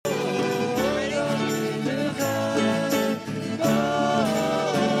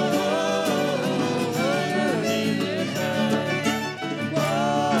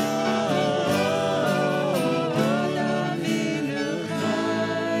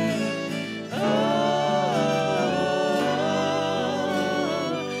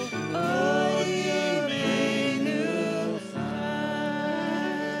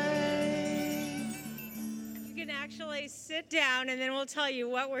actually sit down and then we'll tell you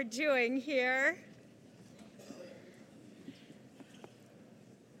what we're doing here.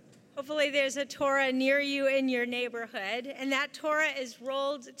 Hopefully there's a Torah near you in your neighborhood, and that Torah is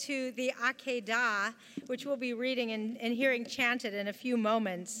rolled to the Akedah, which we'll be reading and hearing chanted in a few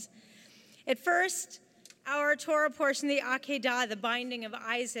moments. At first, our Torah portion, the Akedah, the binding of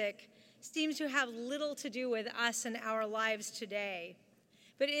Isaac, seems to have little to do with us and our lives today.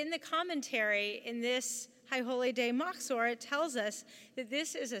 But in the commentary in this High Holy Day Machzor, it tells us that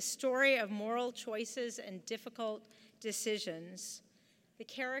this is a story of moral choices and difficult decisions. The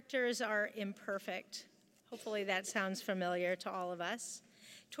characters are imperfect. Hopefully that sounds familiar to all of us.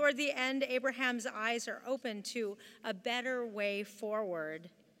 Toward the end, Abraham's eyes are open to a better way forward.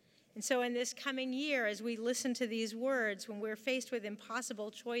 And so in this coming year, as we listen to these words, when we're faced with impossible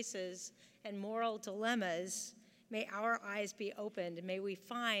choices and moral dilemmas, may our eyes be opened, and may we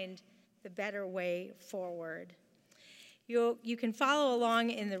find the better way forward. You can follow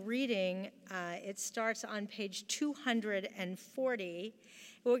along in the reading. It starts on page 240.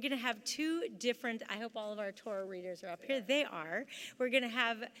 We're going to have two different, I hope all of our Torah readers are up here. They are. We're going to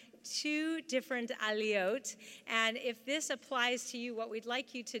have two different aliyot. And if this applies to you, what we'd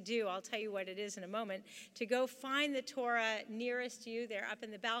like you to do, I'll tell you what it is in a moment, to go find the Torah nearest you. They're up in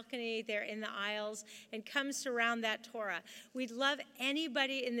the balcony, they're in the aisles, and come surround that Torah. We'd love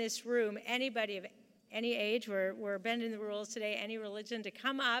anybody in this room, anybody of any age, we're bending the rules today, any religion, to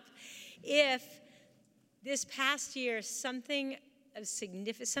come up if this past year something of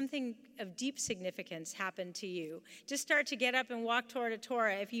deep significance happened to you. Just start to get up and walk toward a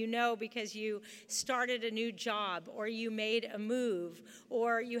Torah if you know, because you started a new job, or you made a move,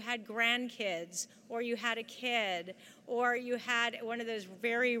 or you had grandkids, or you had a kid, or you had one of those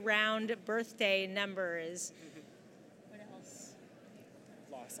very round birthday numbers. What else?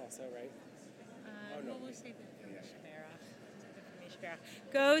 Loss also, right? We'll save it for Mishbeach.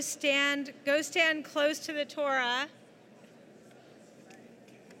 Go stand close to the Torah.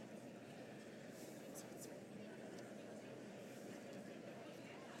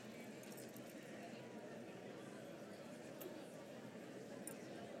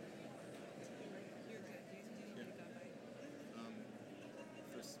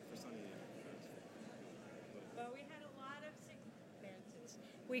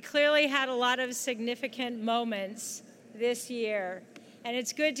 We clearly had a lot of significant moments this year, and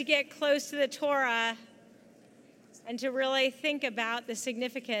it's good to get close to the Torah and to really think about the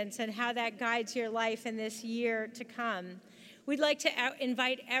significance and how that guides your life in this year to come. We'd like to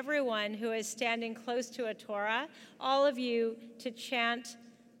invite everyone who is standing close to a Torah, all of you, to chant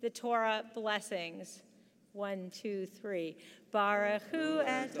the Torah blessings. 1, 2, 3. Baruch hu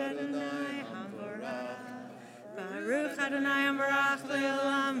et Adonai hamborach. Baruch Adonai Amarach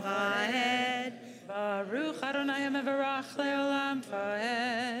Leolam Vaed. Baruch Adonai Amarach Leolam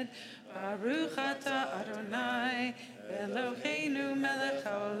Vaed. Baruch Ata Adonai Eloheinu Melech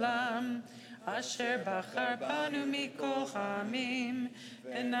Haolam Asher Bachar Banu Mikol Hamim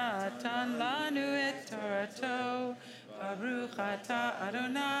V'natan Lanu et Torato. Baruch Ata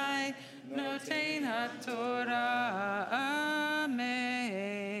Adonai Notein HaTorah.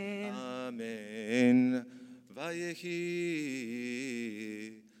 Amen. Amen. Vayehi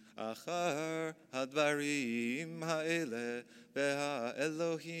achar hadvarim ha'ele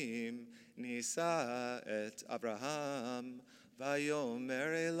ve'ha'elohim nisa et Abraham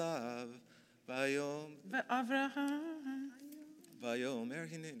vayomer elav vayomer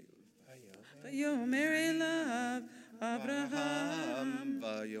hineni vayomer elav Abraham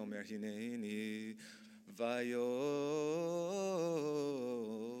vayomer hineni vayomer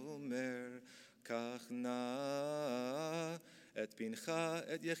Kachna et bincha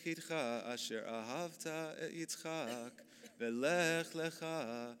et yechidcha asher ahavta et Yitzchak velech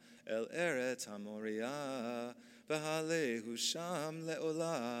lecha el eretz hamoria v'halehu sham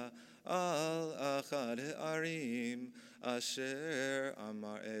leola al achad ha'arim asher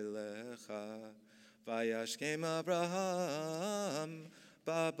amar elecha vayashkem Abraham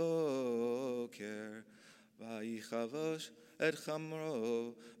baboker vayichavosh et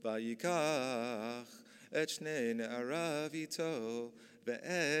chamro vayikach et shnei ne'arav ito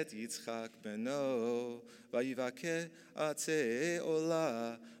ve'et Yitzchak beno vayivakeh atzei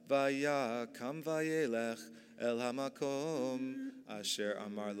ola vayakam vayelech el hamakom asher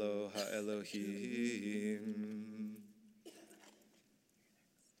amar lo ha'elohim.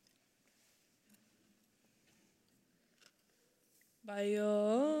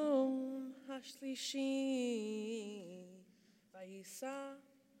 Bayom hashlishi vayisa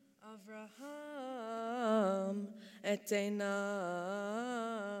Avraham et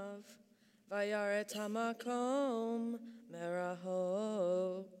einav וירא את המקום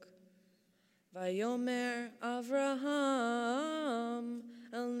מרחוק. ויאמר אברהם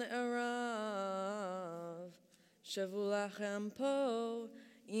אל נעריו, שבו לכם פה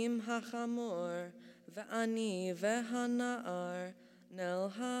עם החמור, ואני והנער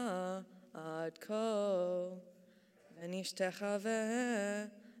נלכה עד כה, ונשתחווה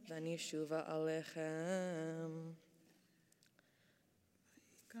ונשובה עליכם.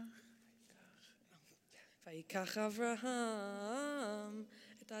 ויקח אברהם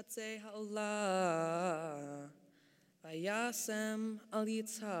את עצי העולה, וישם על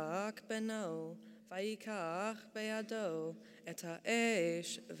יצחק בנו, ויקח בידו את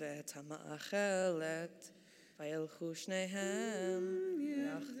האש ואת המאכלת, וילכו שניהם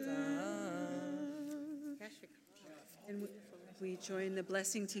יחדיו. And we join the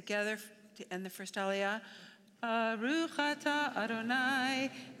blessing together to end the first aliyah. Baruch atah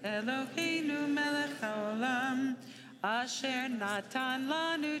Adonai Eloheinu melech haolam, asher natan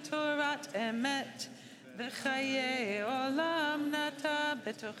lanu Torat emet, v'chayei olam nata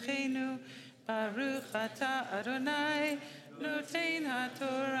betochenu. Baruch atah Adonai noten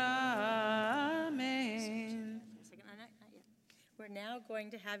haTorah. Amen. We're now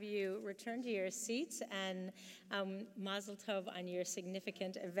going to have you return to your seats and Mazel Tov on your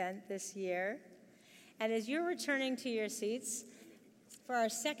significant event this year. And as you're returning to your seats, for our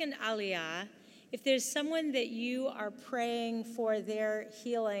second aliyah, if there's someone that you are praying for their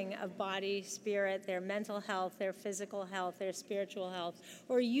healing of body, spirit, their mental health, their physical health, their spiritual health,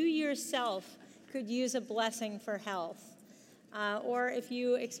 or you yourself could use a blessing for health, or if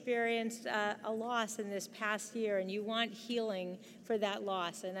you experienced a loss in this past year and you want healing for that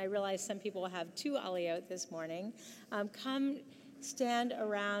loss, and I realize some people have two aliyot this morning, come stand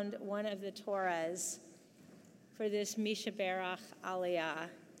around one of the Torahs for this Misha Berach aliyah.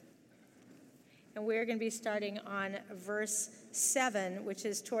 And we're going to be starting on verse 7, which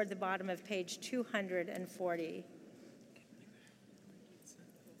is toward the bottom of page 240.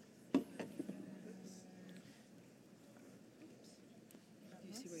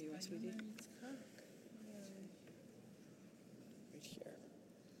 Sweetie? Right here.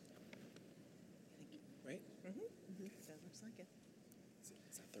 Right? Mm-hmm. That looks like it.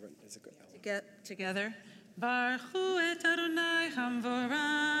 Is that the right? Is it good? Together. Baruch et Adonai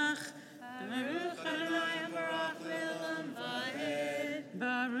hamvorach. Baruch Adonai hamvorach le'olam va'ed.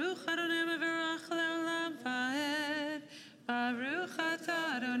 Baruch Adonai hamvorach le'olam va'ed. Baruch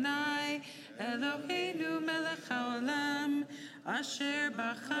atah Adonai Eloheinu melech haolam, asher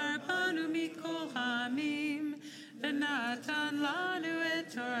bachar banu mikol ha'amim, v'natan lanu et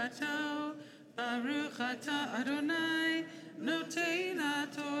Torato. Baruch atah Adonai noten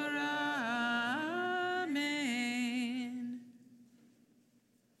haTorah. Amen.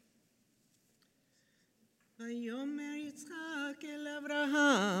 ויאמר יצחק אל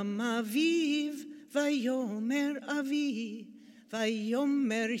אברהם אביו, ויאמר אבי,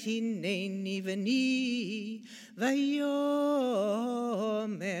 ויאמר הנני בני, ויאמר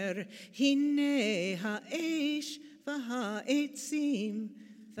הנה האש והעצים,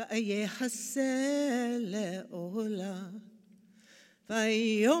 ויחסה לעולה.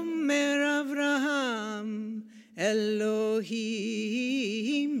 ויאמר אברהם אלוהים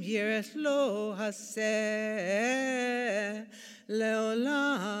יראת לו הסה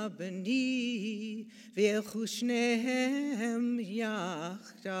לעולה בני, וילכו שניהם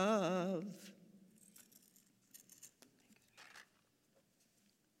יחדיו.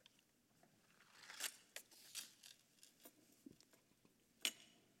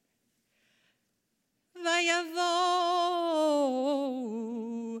 ויבואו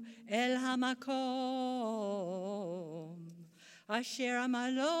אל המקום אשר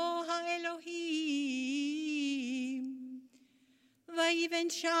עמלו האלוהים, ויבן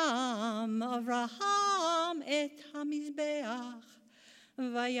שם אברהם את המזבח,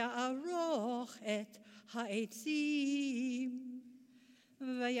 ויערוך את העצים,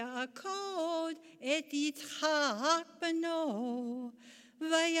 ויעקוד את יצחק בנו,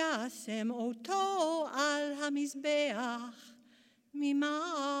 וישם אותו על המזבח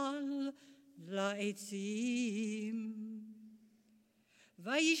ממעל לעצים.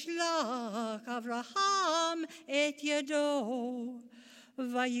 וישלח אברהם את ידו,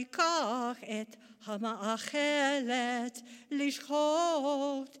 ויקח את המאכלת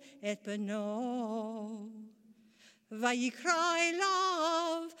לשחוט את בנו. ויקרא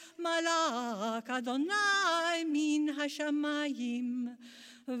אליו מלאך אדוני מן השמיים,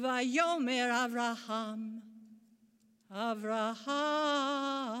 ויאמר אברהם, אברהם,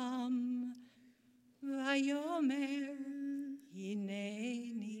 ויאמר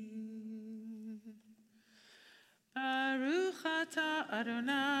הנני. Baruch atah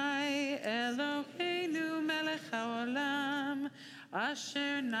Adonai Eloheinu melech haolam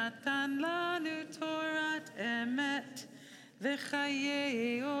asher natan lanu Torat emet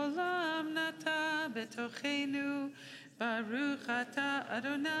v'chayei olam nata betochenu Baruch atah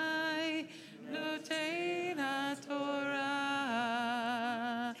Adonai noten haTorah.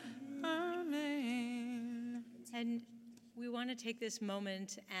 Amen. And we want to take this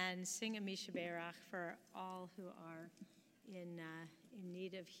moment and sing a Misha Berach for all who are in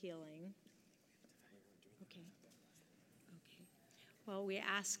need of healing. Okay. Well, we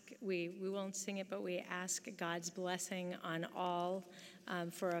won't sing it, but we ask God's blessing on all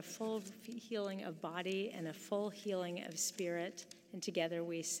for a full healing of body and a full healing of spirit. And together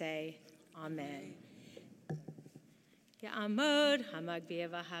we say, Amen. Ya'amod Hamagbiya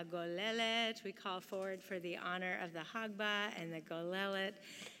v'Hagolelet. We call forward for the honor of the Hagba and the Golelet,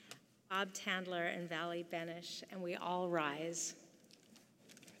 Bob Tandler and Valley Benish, and we all rise.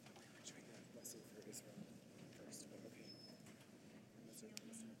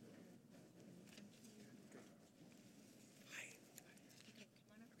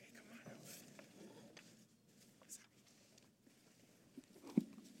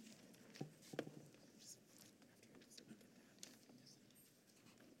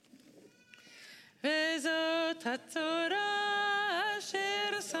 וזאת התורה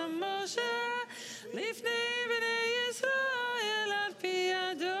אשר שם משה לפני בני ישראל על פי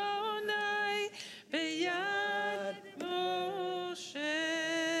אדוני ביד משה.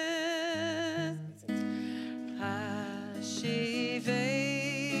 השיבנו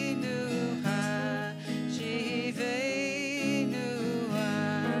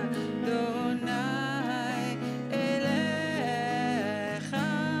אדוני אליך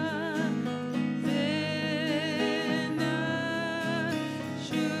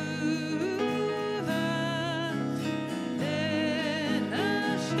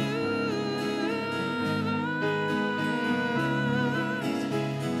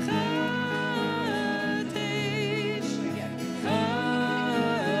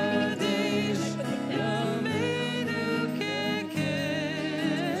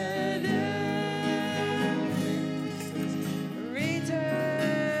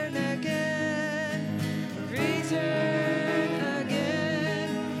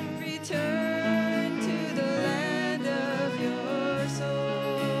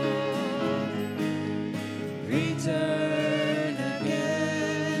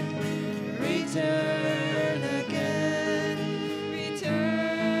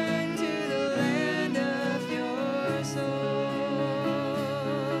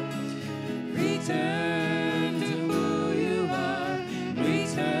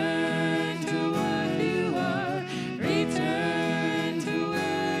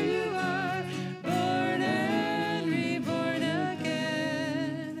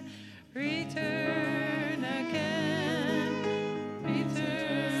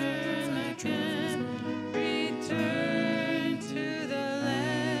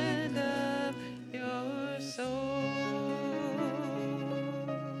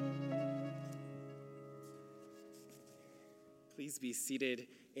Please be seated,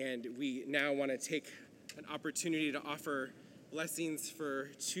 and we now want to take an opportunity to offer blessings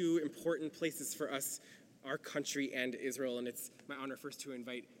for two important places for us, our country and Israel, and it's my honor first to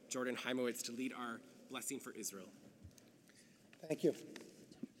invite Jordan Heimowitz to lead our blessing for Israel. Thank you.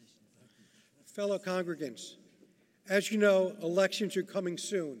 Fellow congregants, as you know, elections are coming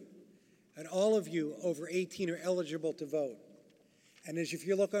soon, and all of you over 18 are eligible to vote. And as if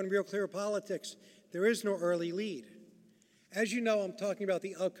you look on Real Clear Politics, there is no early lead. As you know, I'm talking about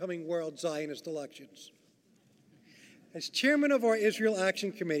the upcoming World Zionist elections. As chairman of our Israel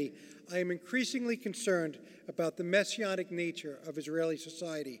Action Committee, I am increasingly concerned about the messianic nature of Israeli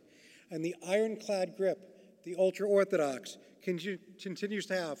society and the ironclad grip the ultra-Orthodox continues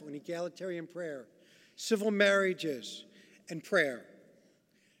to have on egalitarian prayer, civil marriages, and prayer.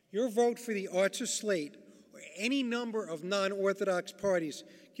 Your vote for the Archer slate or any number of non-Orthodox parties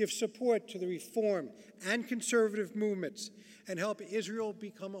gives support to the reform and conservative movements and help Israel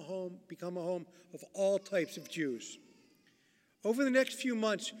become a home of all types of Jews. Over the next few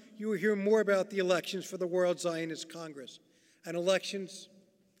months, you will hear more about the elections for the World Zionist Congress, and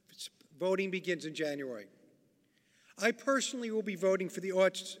voting begins in January. I personally will be voting for the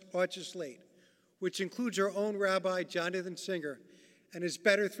Archer slate, which includes our own Rabbi Jonathan Singer and his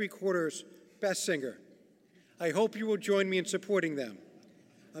better three-quarters Best Singer. I hope you will join me in supporting them.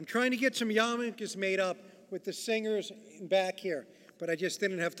 I'm trying to get some yarmulkes made up with the singers in back here, but I just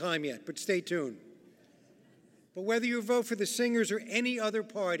didn't have time yet, but stay tuned. But whether you vote for the singers or any other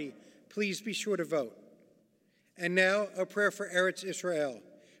party, please be sure to vote. And now a prayer for Eretz Israel.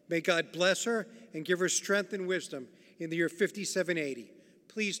 May God bless her and give her strength and wisdom in the year 5780.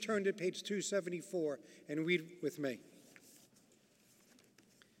 Please turn to page 274 and read with me.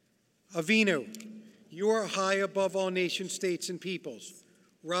 Avinu, you are high above all nation states and peoples,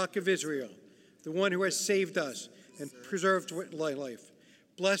 Rock of Israel, the one who has saved us and preserved life.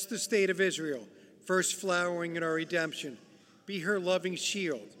 Bless the state of Israel, first flowering in our redemption. Be her loving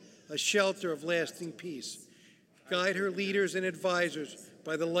shield, a shelter of lasting peace. Guide her leaders and advisors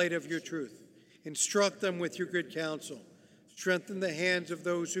by the light of your truth. Instruct them with your good counsel. Strengthen the hands of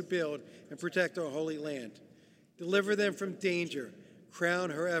those who build and protect our holy land. Deliver them from danger. Crown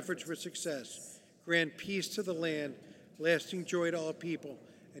her efforts with success. Grant peace to the land, lasting joy to all people.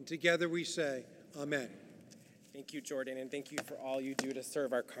 And together we say, Amen. Thank you, Jordan, and thank you for all you do to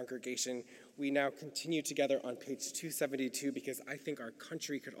serve our congregation. We now continue together on page 272 because I think our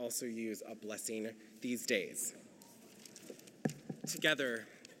country could also use a blessing these days. Together,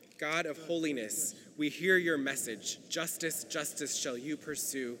 God of holiness, we hear your message. Justice, justice shall you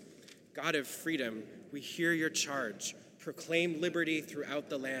pursue. God of freedom, we hear your charge. Proclaim liberty throughout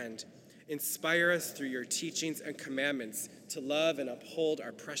the land. Inspire us through your teachings and commandments to love and uphold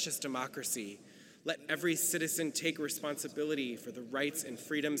our precious democracy. Let every citizen take responsibility for the rights and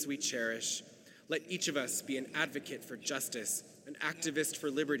freedoms we cherish. Let each of us be an advocate for justice, an activist for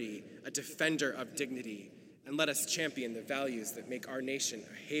liberty, a defender of dignity. And let us champion the values that make our nation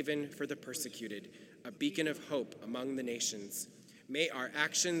a haven for the persecuted, a beacon of hope among the nations. May our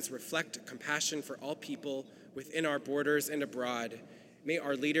actions reflect compassion for all people within our borders and abroad. May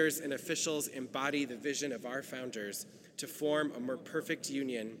our leaders and officials embody the vision of our founders to form a more perfect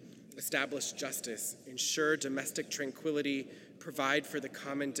union, establish justice, ensure domestic tranquility, provide for the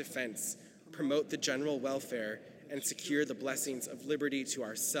common defense, promote the general welfare, and secure the blessings of liberty to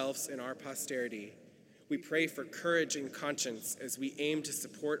ourselves and our posterity. We pray for courage and conscience as we aim to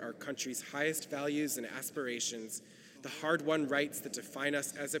support our country's highest values and aspirations, the hard-won rights that define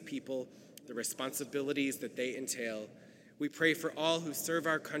us as a people, the responsibilities that they entail. We pray for all who serve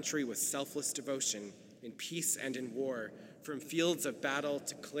our country with selfless devotion, in peace and in war, from fields of battle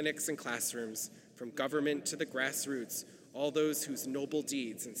to clinics and classrooms, from government to the grassroots, all those whose noble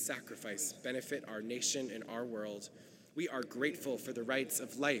deeds and sacrifice benefit our nation and our world. We are grateful for the rights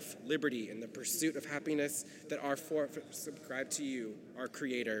of life, liberty, and the pursuit of happiness that are subscribed to you, our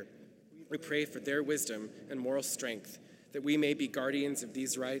Creator. We pray for their wisdom and moral strength, that we may be guardians of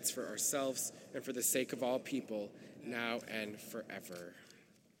these rights for ourselves and for the sake of all people, now and forever.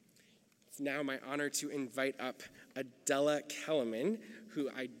 It's now my honor to invite up Adela Kellerman, who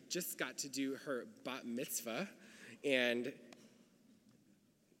I just got to do her bat mitzvah, and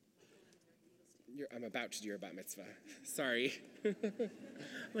I'm about to do your bat mitzvah. Sorry.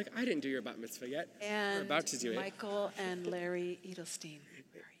 Like, I didn't do your bat mitzvah yet. And we're about to do Michael and Larry Edelstein.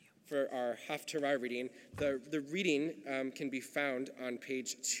 Where are you? For our Haftarah reading. The reading can be found on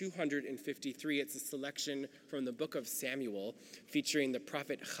page 253. It's a selection from the book of Samuel featuring the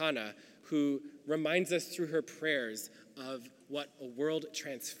prophet Hannah, who reminds us through her prayers of what a world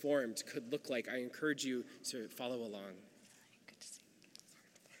transformed could look like. I encourage you to follow along. Good to see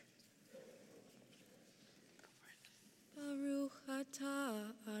Baruch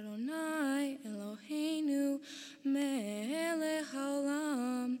atah Adonai Eloheinu melech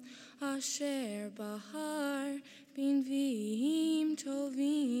haolam asher bahar b'nviim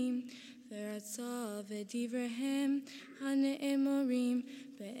tovim v'ratza v'divrehem hane'emorim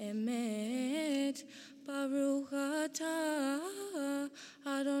be'emet. Baruch atah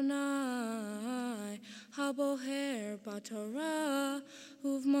Adonai haboher b'Torah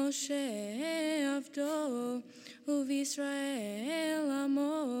uv'Moshe avdo uv'Yisrael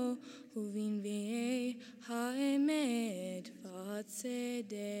amo uv'nvi'ei ha'emet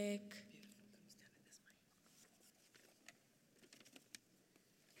v'hatzedek.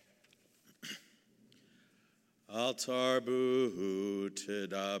 Al tarbu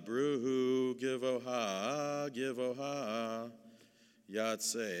tidabru givoha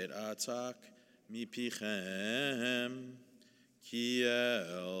yatzed atak mipichem ki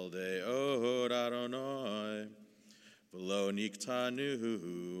el deod Adonai v'lo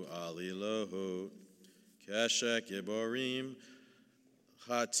niktanu alilot keshek yiborim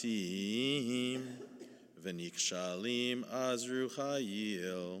chatim v'nikshalim azru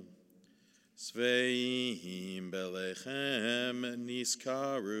chayil Sveim belechem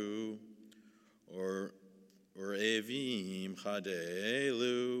niskaru, or evim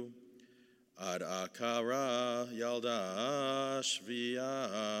chadelu, ad akara yalda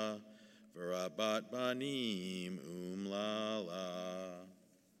shvia, v'rabat banim umlala.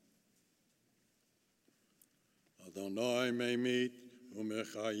 Adonai memit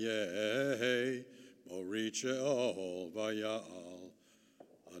u'mechayeh, morish she'ol vayal.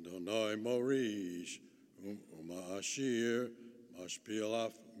 Adonai morish u'ma'ashir, mashpil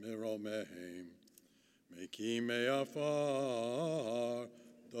af miromehem. Mekim me'afar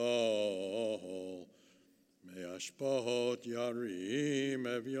dol, me'ashpot yarim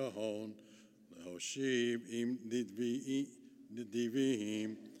evyahon, lehoshib im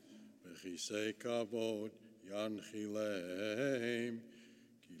nidivim, v'chisei kavod yanchilehem,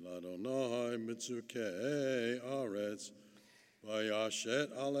 ki l'Adonai mitzukei aretz, vayashet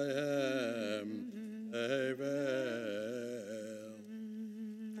alehem hevel.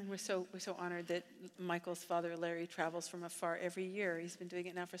 And we're so honored that Michael's father, Larry, travels from afar every year. He's been doing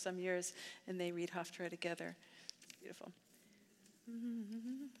it now for some years, and they read Haftarah together. It's beautiful.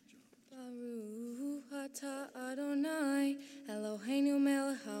 Baruch atah Adonai Eloheinu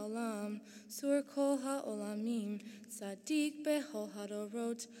melech haolam sur kol haolamim tzadik bechol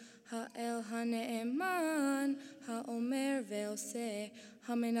hadorot ha'el hane'eman ha'omer ve'oseh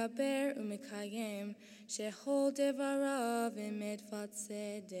hamenaber u'mekayem shechol devarav emet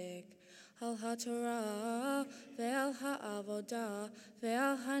v'tzedek al haTorah ve'al ha'avodah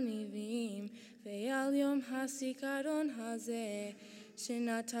ve'al hanivim ve'al yom hasikaron hazeh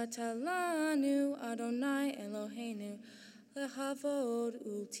Shenatata lanu Adonai Eloheinu lehavod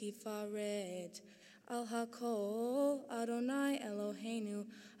ultifared al hakol Adonai Eloheinu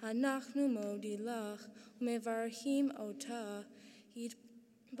anachnu modilach mevarhim ota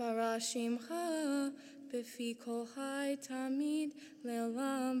yitbarashimcha befi kol hai tamid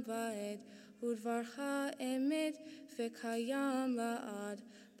le'olam va'ed udvarcha emet v'kayam la'ad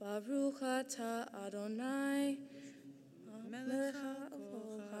Baruch atah Adonai Melech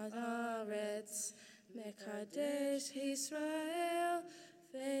haaretz, Mekadesh Yisrael,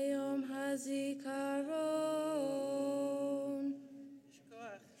 ve'yom hazikaron.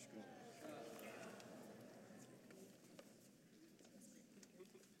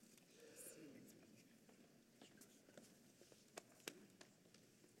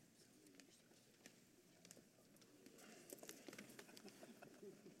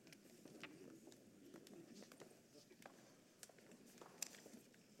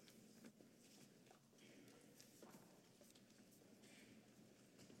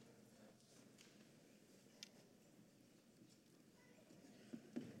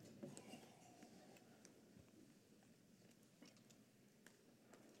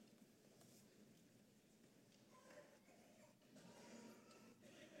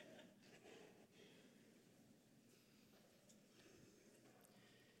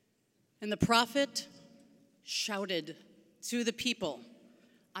 And the prophet shouted to the people,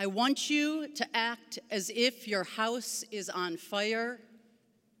 I want you to act as if your house is on fire,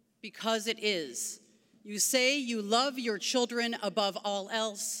 because it is. You say you love your children above all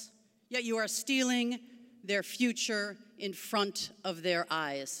else, yet you are stealing their future in front of their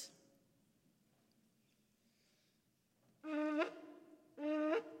eyes.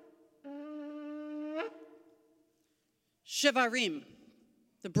 Shevarim,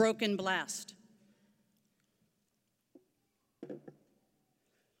 the broken blast.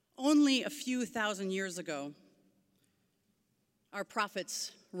 Only a few thousand years ago, our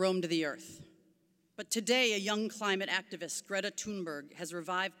prophets roamed the earth. But today, a young climate activist, Greta Thunberg, has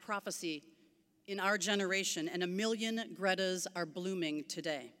revived prophecy in our generation, and 1 million Gretas are blooming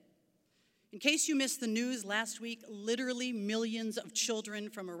today. In case you missed the news last week, literally millions of children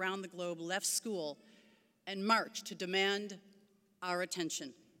from around the globe left school and marched to demand our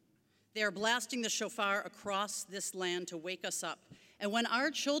attention. They are blasting the shofar across this land to wake us up. And when our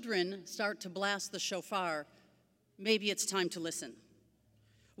children start to blast the shofar, maybe it's time to listen.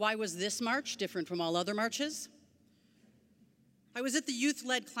 Why was this march different from all other marches? I was at the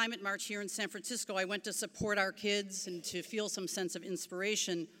youth-led climate march here in San Francisco. I went to support our kids and to feel some sense of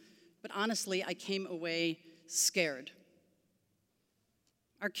inspiration, but honestly, I came away scared.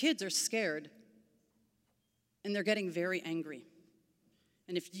 Our kids are scared, and they're getting very angry.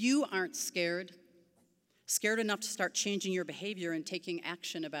 And if you aren't scared enough to start changing your behavior and taking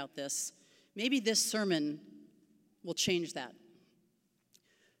action about this, maybe this sermon will change that.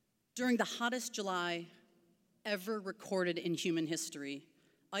 During the hottest July ever recorded in human history,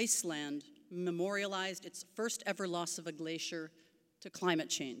 Iceland memorialized its first ever loss of a glacier to climate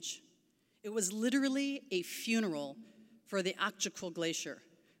change. It was literally a funeral for the Öksüt Glacier,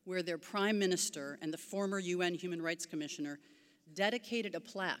 where their prime minister and the former UN Human Rights Commissioner dedicated a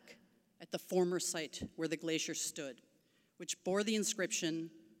plaque at the former site where the glacier stood, which bore the inscription,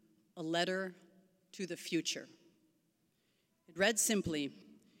 "A letter to the future." It read simply,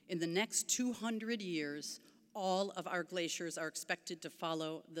 "In the next 200 years, all of our glaciers are expected to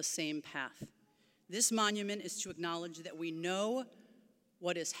follow the same path. This monument is to acknowledge that we know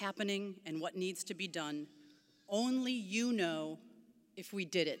what is happening and what needs to be done. Only you know if we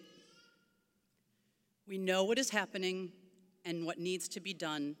did it. We know what is happening and what needs to be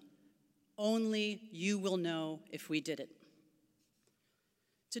done. Only you will know if we did it.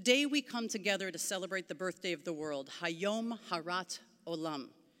 Today we come together to celebrate the birthday of the world, Hayom Harat Olam.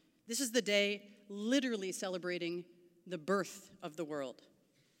 This is the day literally celebrating the birth of the world.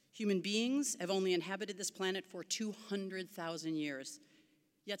 Human beings have only inhabited this planet for 200,000 years.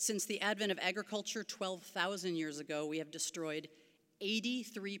 Yet since the advent of agriculture 12,000 years ago, we have destroyed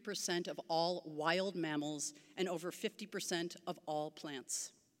 83% of all wild mammals and over 50% of all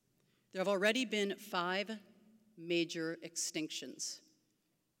plants. There have already been 5 major extinctions,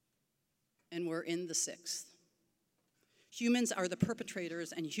 and we're in the 6th. Humans are the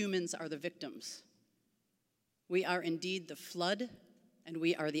perpetrators and humans are the victims. We are indeed the flood and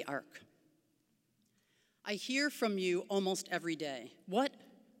we are the ark. I hear from you almost every day. What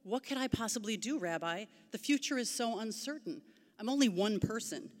could I possibly do, Rabbi? The future is so uncertain. I'm only one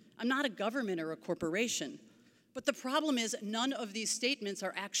person. I'm not a government or a corporation. But the problem is none of these statements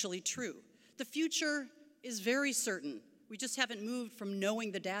are actually true. The future is very certain. We just haven't moved from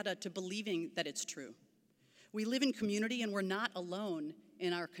knowing the data to believing that it's true. We live in community and we're not alone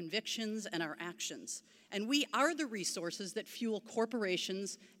in our convictions and our actions. And we are the resources that fuel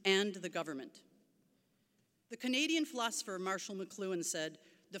corporations and the government. The Canadian philosopher Marshall McLuhan said,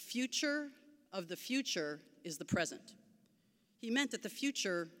 "The future of the future is the present." He meant that the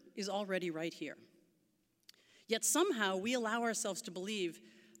future is already right here. Yet somehow we allow ourselves to believe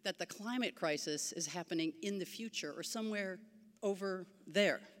that the climate crisis is happening in the future or somewhere over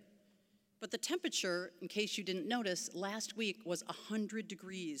there. But the temperature, in case you didn't notice, last week was 100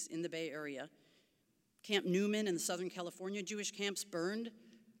 degrees in the Bay Area. Camp Newman and the Southern California Jewish camps burned.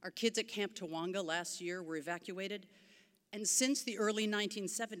 Our kids at Camp Tawanga last year were evacuated. And since the early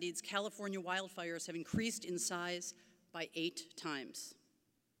 1970s, California wildfires have increased in size by 8 times.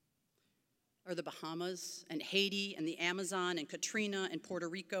 Are the Bahamas and Haiti and the Amazon and Katrina and Puerto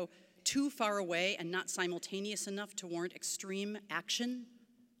Rico too far away and not simultaneous enough to warrant extreme action?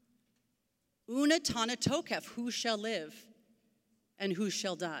 Una tana tokef, who shall live and who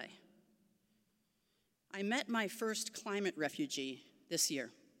shall die? I met my first climate refugee this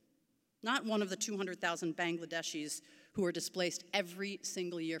year. Not one of the 200,000 Bangladeshis who are displaced every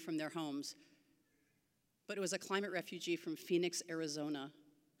single year from their homes, but it was a climate refugee from Phoenix, Arizona,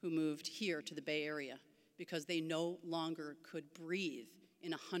 who moved here to the Bay Area because they no longer could breathe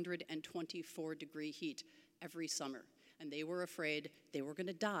in 124-degree heat every summer, and they were afraid they were going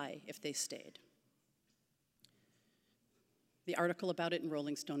to die if they stayed. The article about it in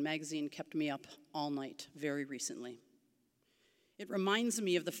Rolling Stone magazine kept me up all night very recently. It reminds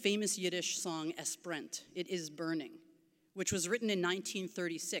me of the famous Yiddish song Esprent, It Is Burning, which was written in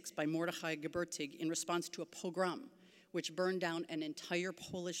 1936 by Mordechai Gebertig in response to a pogrom which burned down an entire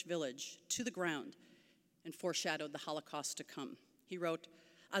Polish village to the ground and foreshadowed the Holocaust to come. He wrote,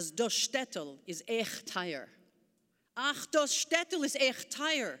 "As das Shtetl is echt teuer. Ach, das Shtetl is echt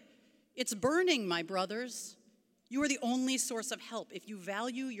teuer. It's burning, my brothers. You are the only source of help. If you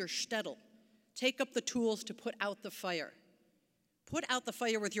value your shtetl, take up the tools to put out the fire. Put out the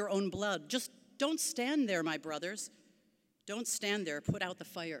fire with your own blood. Just don't stand there, my brothers. Don't stand there. Put out the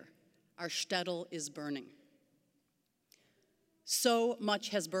fire. Our shtetl is burning." So much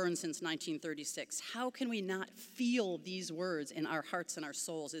has burned since 1936. How can we not feel these words in our hearts and our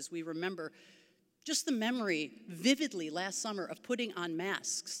souls as we remember just the memory vividly last summer of putting on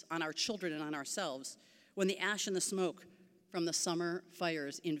masks on our children and on ourselves when the ash and the smoke from the summer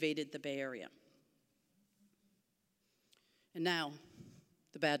fires invaded the Bay Area? And now,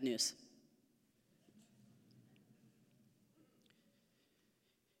 the bad news.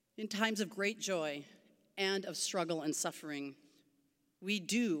 In times of great joy and of struggle and suffering, we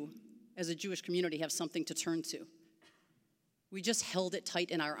do, as a Jewish community, have something to turn to. We just held it tight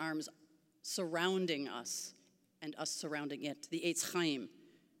in our arms, surrounding us and us surrounding it, the Eitz Chaim,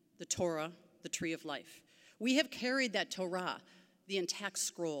 the Torah, the tree of life. We have carried that Torah, the intact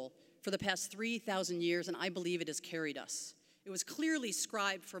scroll, for the past 3,000 years, and I believe it has carried us. It was clearly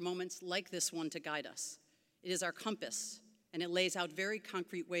scribed for moments like this one to guide us. It is our compass, and it lays out very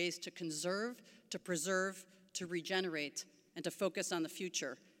concrete ways to conserve, to preserve, to regenerate, and to focus on the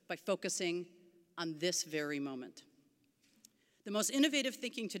future by focusing on this very moment. The most innovative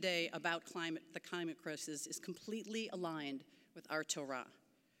thinking today about the climate crisis is completely aligned with our Torah.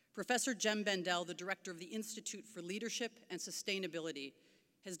 Professor Jem Bendel, the director of the Institute for Leadership and Sustainability,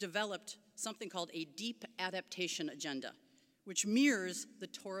 has developed something called a deep adaptation agenda, which mirrors the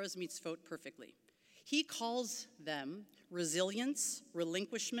Torah's mitzvot perfectly. He calls them resilience,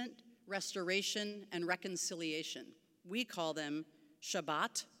 relinquishment, restoration, and reconciliation. We call them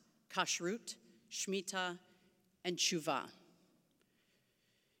Shabbat, Kashrut, Shemitah, and Tshuva.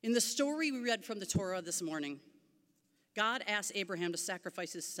 In the story we read from the Torah this morning, God asks Abraham to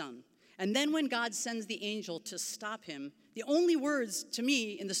sacrifice his son. And then when God sends the angel to stop him, the only words to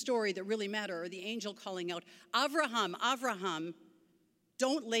me in the story that really matter are the angel calling out, Avraham, Avraham,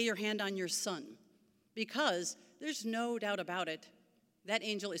 don't lay your hand on your son. Because there's no doubt about it, that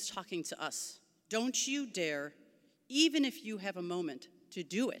angel is talking to us. Don't you dare, even if you have a moment to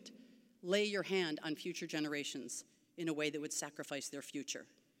do it, lay your hand on future generations in a way that would sacrifice their future.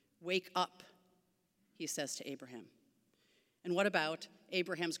 Wake up, he says to Abraham. And what about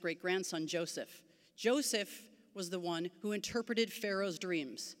Abraham's great-grandson, Joseph? Joseph was the one who interpreted Pharaoh's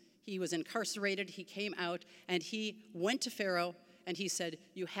dreams. He was incarcerated, he came out, and he went to Pharaoh, and he said,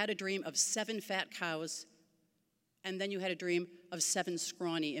 you had a dream of 7 fat cows, and then you had a dream of 7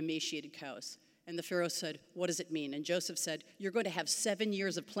 scrawny, emaciated cows. And the Pharaoh said, what does it mean? And Joseph said, you're going to have 7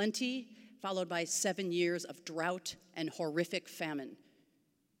 years of plenty, followed by 7 years of drought and horrific famine.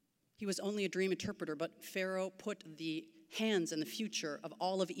 He was only a dream interpreter, but Pharaoh put the hands and the future of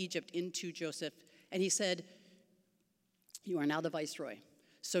all of Egypt into Joseph, and he said, you are now the viceroy.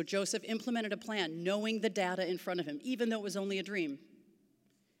 So Joseph implemented a plan, knowing the data in front of him, even though it was only a dream.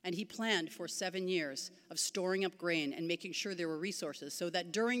 And he planned for 7 years of storing up grain and making sure there were resources so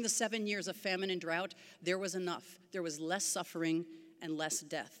that during the 7 years of famine and drought, there was enough. There was less suffering and less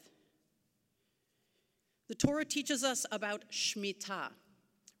death. The Torah teaches us about Shemitah,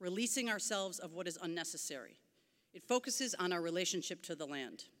 releasing ourselves of what is unnecessary. It focuses on our relationship to the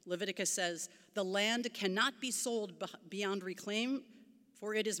land. Leviticus says, the land cannot be sold beyond reclaim,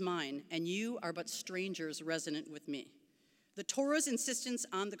 for it is mine, and you are but strangers resident with me. The Torah's insistence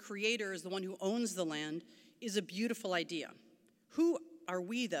on the Creator as the one who owns the land is a beautiful idea. Who are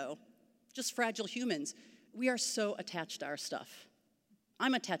we, though? Just fragile humans. We are so attached to our stuff.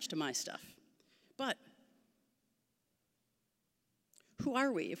 I'm attached to my stuff. But who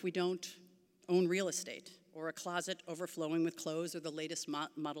are we if we don't own real estate, or a closet overflowing with clothes, or the latest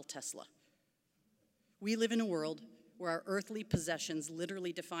model Tesla? We live in a world where our earthly possessions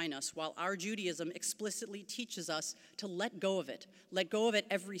literally define us, while our Judaism explicitly teaches us to let go of it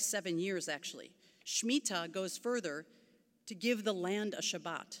every 7 years, actually. Shemitah goes further to give the land a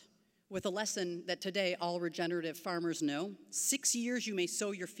Shabbat, with a lesson that today all regenerative farmers know. 6 years you may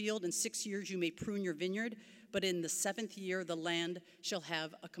sow your field, and 6 years you may prune your vineyard, but in the 7th year the land shall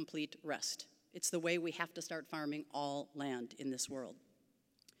have a complete rest. It's the way we have to start farming all land in this world.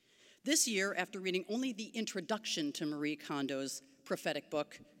 This year, after reading only the introduction to Marie Kondo's prophetic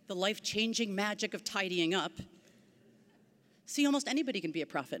book, The Life-Changing Magic of Tidying Up, see, almost anybody can be a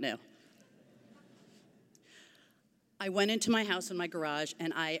prophet now. I went into my house and my garage,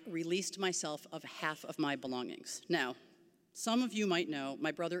 and I released myself of half of my belongings. Now, some of you might know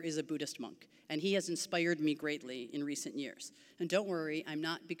my brother is a Buddhist monk, and he has inspired me greatly in recent years. And don't worry, I'm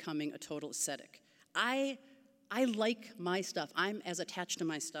not becoming a total ascetic. I like my stuff. I'm as attached to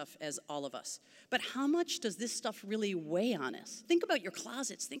my stuff as all of us. But how much does this stuff really weigh on us? Think about your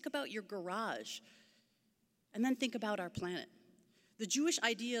closets. Think about your garage. And then think about our planet. The Jewish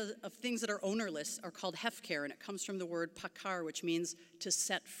idea of things that are ownerless are called hefker, and it comes from the word pakar, which means to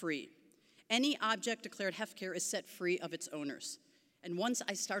set free. Any object declared hefker is set free of its owners. And once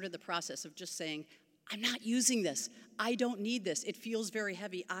I started the process of just saying, I'm not using this, I don't need this, it feels very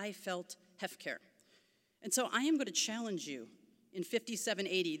heavy, I felt hefker. And so I am going to challenge you in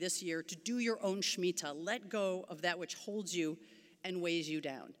 5780 this year to do your own Shemitah. Let go of that which holds you and weighs you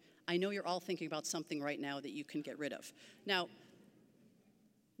down. I know you're all thinking about something right now that you can get rid of. Now,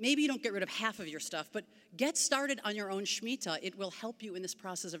 maybe you don't get rid of half of your stuff, but get started on your own Shemitah. It will help you in this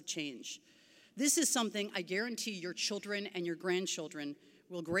process of change. This is something I guarantee your children and your grandchildren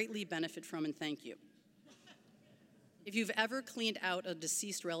will greatly benefit from, and thank you. If you've ever cleaned out a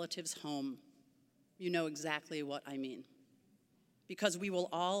deceased relative's home, you know exactly what I mean. Because we will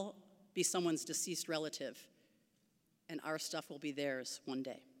all be someone's deceased relative, and our stuff will be theirs one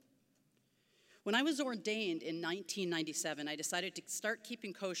day. When I was ordained in 1997, I decided to start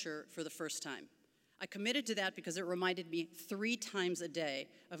keeping kosher for the first time. I committed to that because it reminded me 3 times a day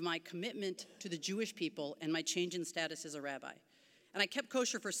of my commitment to the Jewish people and my change in status as a rabbi. And I kept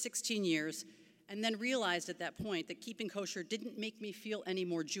kosher for 16 years, and then realized at that point that keeping kosher didn't make me feel any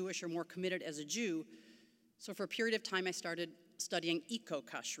more Jewish or more committed as a Jew. So for a period of time, I started studying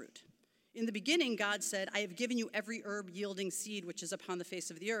eco-kashrut. In the beginning, God said, I have given you every herb yielding seed which is upon the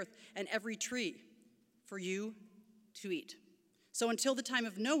face of the earth, and every tree for you to eat. So until the time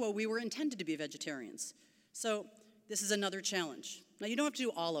of Noah, we were intended to be vegetarians. So this is another challenge. Now, you don't have to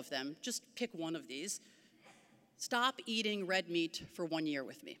do all of them. Just pick one of these. Stop eating red meat for 1 year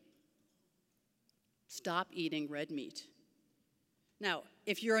with me. Stop eating red meat. Now,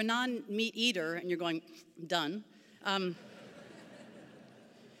 if you're a non-meat eater and you're going, done,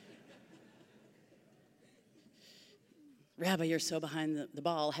 Rabbi, you're so behind the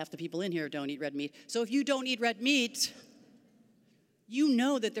ball. Half the people in here don't eat red meat. So if you don't eat red meat, you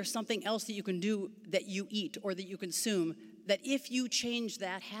know that there's something else that you can do that you eat or that you consume that if you change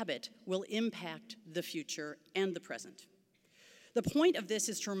that habit will impact the future and the present. The point of this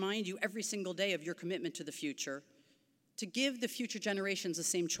is to remind you every single day of your commitment to the future, to give the future generations the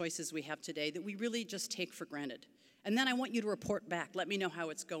same choices we have today that we really just take for granted. And then I want you to report back. Let me know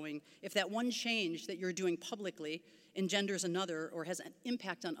how it's going. If that one change that you're doing publicly engenders another or has an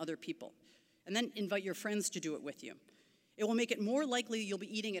impact on other people. And then invite your friends to do it with you. It will make it more likely you'll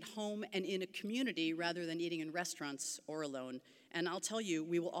be eating at home and in a community rather than eating in restaurants or alone. And I'll tell you,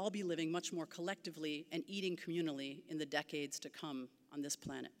 we will all be living much more collectively and eating communally in the decades to come on this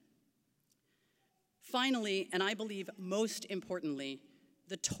planet. Finally, and I believe most importantly,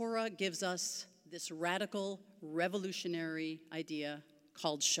 the Torah gives us this radical, revolutionary idea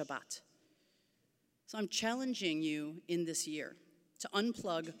called Shabbat. So I'm challenging you in this year to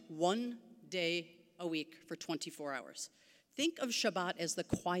unplug 1 day a week for 24 hours. Think of Shabbat as the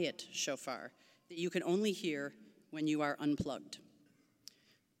quiet shofar that you can only hear when you are unplugged.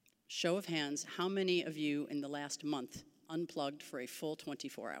 Show of hands, how many of you in the last month unplugged for a full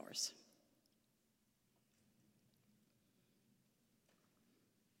 24 hours?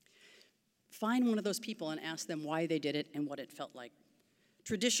 Find one of those people and ask them why they did it and what it felt like.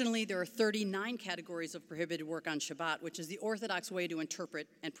 Traditionally, there are 39 categories of prohibited work on Shabbat, which is the Orthodox way to interpret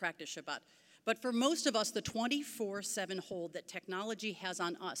and practice Shabbat. But for most of us, the 24/7 hold that technology has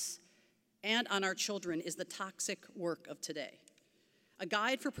on us and on our children is the toxic work of today. A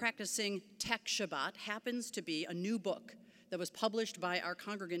guide for practicing tech Shabbat happens to be a new book that was published by our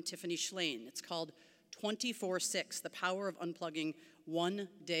congregant Tiffany Schlein. It's called 24/6, The Power of Unplugging 1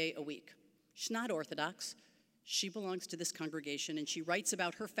 Day a Week. She's not Orthodox. She belongs to this congregation, and she writes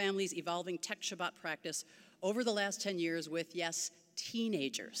about her family's evolving tech Shabbat practice over the last 10 years with, yes,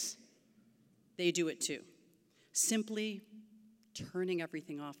 teenagers. They do it too. Simply turning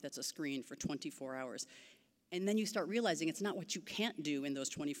everything off that's a screen for 24 hours. And then you start realizing it's not what you can't do in those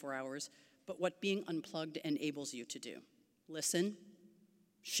 24 hours, but what being unplugged enables you to do. Listen,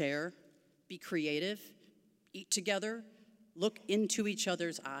 share, be creative, eat together, look into each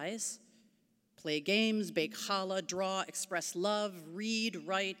other's eyes, play games, bake challah, draw, express love, read,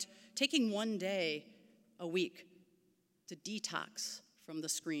 write, taking 1 day a week to detox from the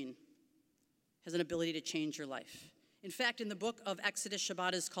screen has an ability to change your life. In fact, in the book of Exodus,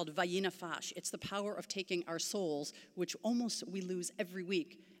 Shabbat is called Vayinafash. It's the power of taking our souls, which almost we lose every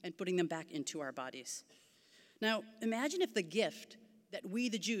week, and putting them back into our bodies. Now, imagine if the gift that we,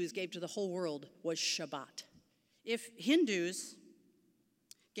 the Jews, gave to the whole world was Shabbat. If Hindus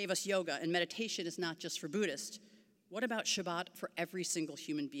gave us yoga and meditation is not just for Buddhists, what about Shabbat for every single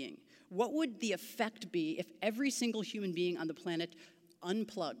human being? What would the effect be if every single human being on the planet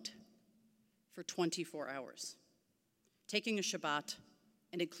unplugged for 24 hours, taking a Shabbat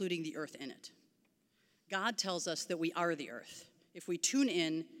and including the earth in it? God tells us that we are the earth. If we tune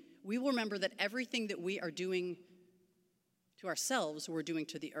in, we will remember that everything that we are doing to ourselves, we're doing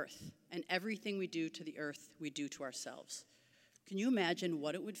to the earth. And everything we do to the earth, we do to ourselves. Can you imagine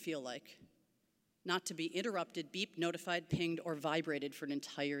what it would feel like not to be interrupted, beeped, notified, pinged, or vibrated for an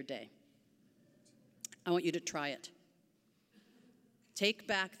entire day? I want you to try it. Take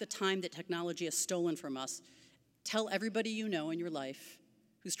back the time that technology has stolen from us. Tell everybody you know in your life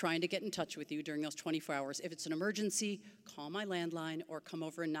who's trying to get in touch with you during those 24 hours. If it's an emergency, call my landline or come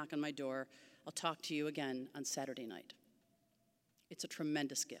over and knock on my door. I'll talk to you again on Saturday night. It's a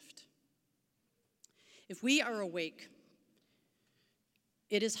tremendous gift. If we are awake,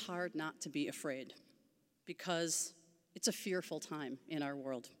 it is hard not to be afraid because it's a fearful time in our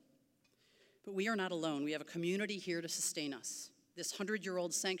world. But we are not alone. We have a community here to sustain us. This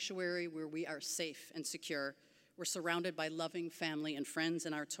 100-year-old sanctuary where we are safe and secure. We're surrounded by loving family and friends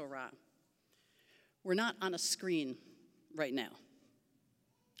in our Torah. We're not on a screen right now.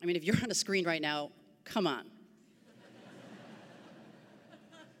 I mean, if you're on a screen right now, come on.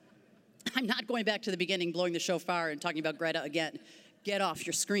 I'm not going back to the beginning, blowing the shofar and talking about Greta again. Get off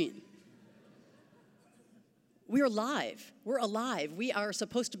your screen. We're alive. We're alive. We are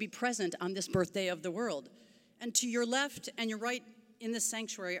supposed to be present on this birthday of the world. And to your left and your right in this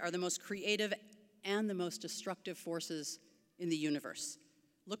sanctuary are the most creative and the most destructive forces in the universe.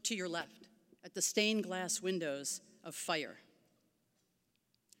 Look to your left at the stained glass windows of fire.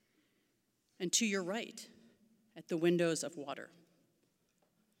 And to your right at the windows of water.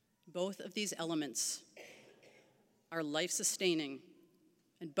 Both of these elements are life-sustaining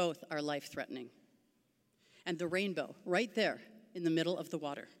and both are life-threatening. And the rainbow, right there in the middle of the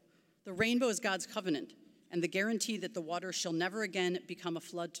water. The rainbow is God's covenant and the guarantee that the water shall never again become a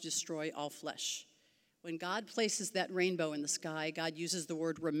flood to destroy all flesh. When God places that rainbow in the sky, God uses the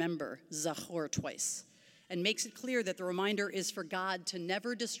word remember, zachor, twice, and makes it clear that the reminder is for God to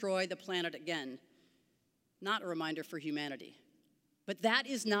never destroy the planet again, not a reminder for humanity. But that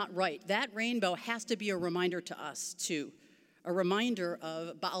is not right. That rainbow has to be a reminder to us, too. A reminder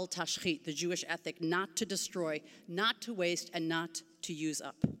of Ba'al Tashchit, the Jewish ethic, not to destroy, not to waste, and not to use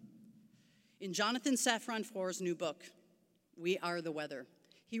up. In Jonathan Safran Foer's new book, We Are the Weather,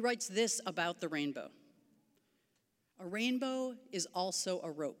 he writes this about the rainbow. A rainbow is also a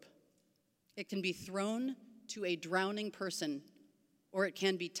rope. It can be thrown to a drowning person, or it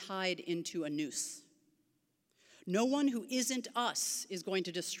can be tied into a noose. No one who isn't us is going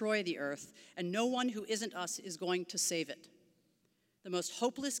to destroy the earth, and no one who isn't us is going to save it. The most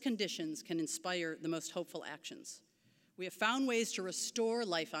hopeless conditions can inspire the most hopeful actions. We have found ways to restore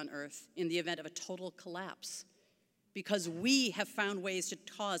life on earth in the event of a total collapse, because we have found ways to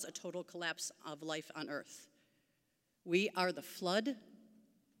cause a total collapse of life on earth. We are the flood,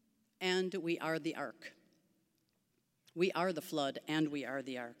 and we are the ark. We are the flood, and we are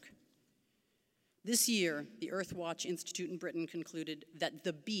the ark. This year, the Earthwatch Institute in Britain concluded that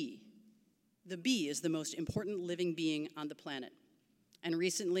the bee is the most important living being on the planet. And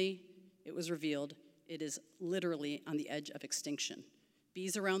recently, it was revealed it is literally on the edge of extinction.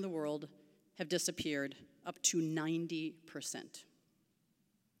 Bees around the world have disappeared up to 90%.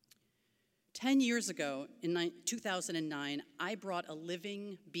 10 years ago, in 2009, I brought a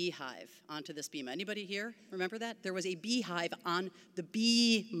living beehive onto this bema. Anybody here remember that? There was a beehive on the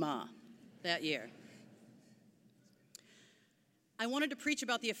bema that year. I wanted to preach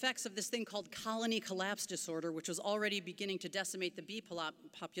about the effects of this thing called colony collapse disorder, which was already beginning to decimate the bee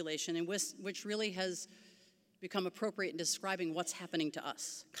population, and which really has become appropriate in describing what's happening to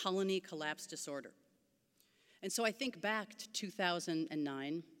us, colony collapse disorder. And so I think back to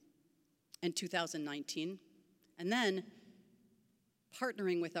 2009 and 2019, and then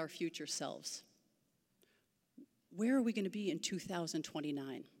partnering with our future selves. Where are we going to be in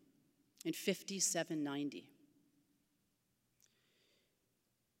 2029, in 5790?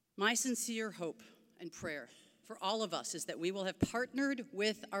 My sincere hope and prayer for all of us is that we will have partnered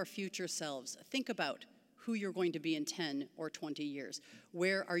with our future selves. Think about who you're going to be in 10 or 20 years.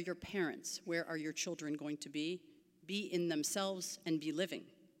 Where are your parents? Where are your children going to be in themselves and be living?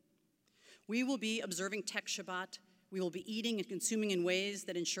 We will be observing Tek Shabbat. We will be eating and consuming in ways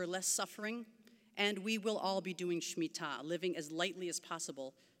that ensure less suffering. And we will all be doing Shemitah, living as lightly as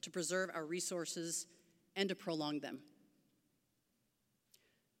possible to preserve our resources and to prolong them.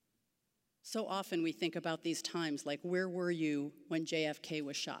 So often we think about these times like, where were you when JFK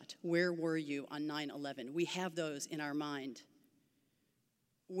was shot? Where were you on 9/11? We have those in our mind.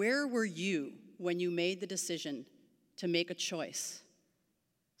 Where were you when you made the decision to make a choice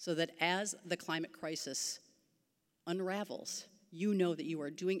so that as the climate crisis unravels, you know that you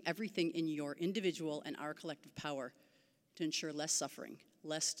are doing everything in your individual and our collective power to ensure less suffering,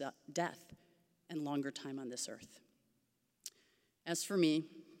 less death, and longer time on this earth? As for me,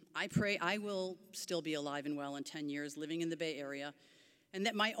 I pray I will still be alive and well in 10 years, living in the Bay Area, and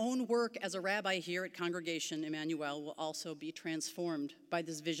that my own work as a rabbi here at Congregation Emmanuel will also be transformed by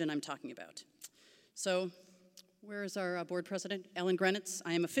this vision I'm talking about. So, where is our board president, Ellen Grenitz?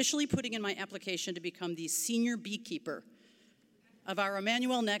 I am officially putting in my application to become the senior beekeeper of our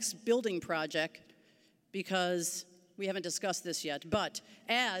Emmanuel Next building project, because we haven't discussed this yet, but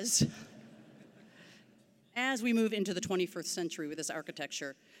as we move into the 21st century with this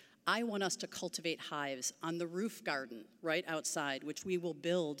architecture, I want us to cultivate hives on the roof garden right outside, which we will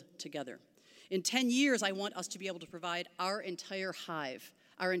build together. In 10 years, I want us to be able to provide our entire hive,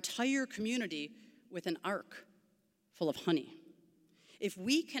 our entire community, with an ark full of honey. If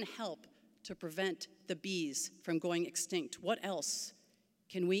we can help to prevent the bees from going extinct, what else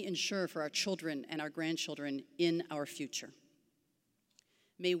can we ensure for our children and our grandchildren in our future?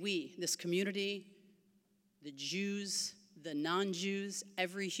 May we, this community, the Jews, the non-Jews,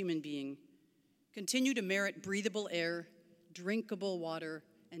 every human being, continue to merit breathable air, drinkable water,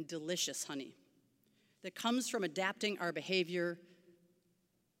 and delicious honey. that comes from adapting our behavior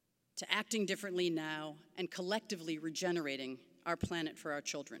to acting differently now and collectively regenerating our planet for our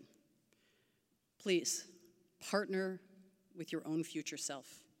children. Please, partner with your own future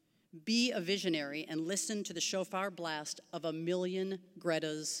self. Be a visionary and listen to the shofar blast of 1,000,000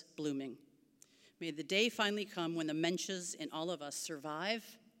 Gretas blooming. May the day finally come when the mensches in all of us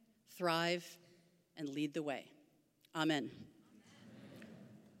survive, thrive, and lead the way. Amen.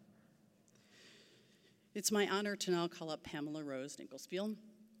 It's my honor to now call up Pamela Rose Dinkelspiel,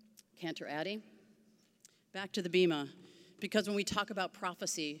 Cantor Addy, back to the bima, because when we talk about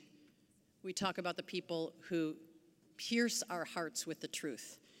prophecy, we talk about the people who pierce our hearts with the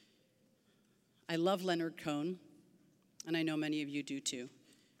truth. I love Leonard Cohen, and I know many of you do too.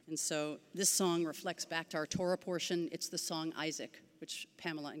 And so this song reflects back to our Torah portion. It's the song Isaac, which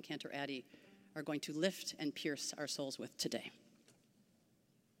Pamela and Cantor Addy are going to lift and pierce our souls with today.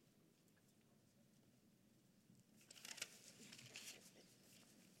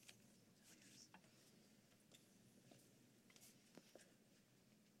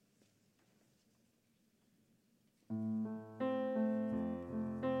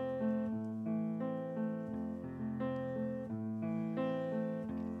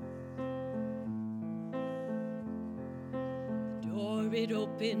 It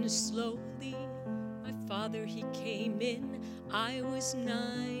opened slowly. My father, he came in. I was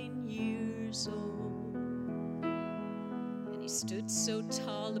 9 years old. And he stood so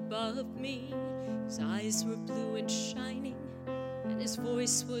tall above me. His eyes were blue and shining, and his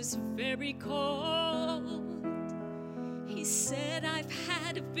voice was very cold. He said, I've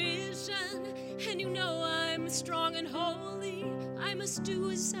had a vision, and you know I'm strong and holy. I must do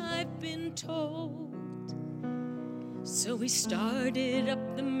as I've been told. So we started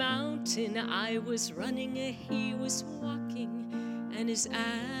up the mountain. I was running, he was walking, and his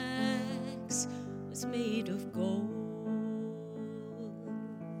axe was made of gold.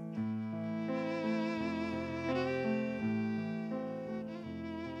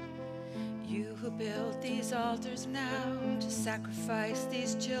 You who build these altars now to sacrifice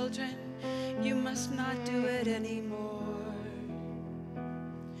these children, you must not do it anymore.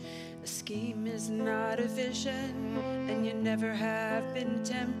 A scheme is not a vision, and you never have been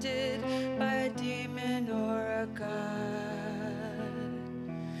tempted by a demon or a god.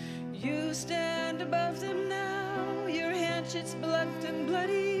 You stand above them now, your hatchet's blunt and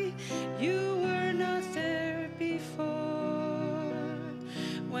bloody. You were not there before.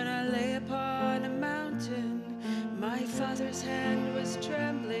 When I lay upon a mountain, my father's hand was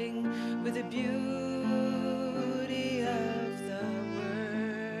trembling with the beauty of the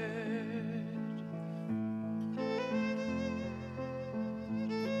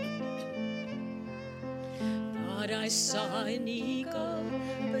I saw an eagle,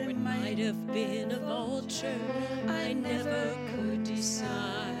 but it might have been a vulture. I never could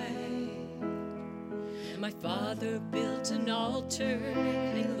decide. And my father built an altar,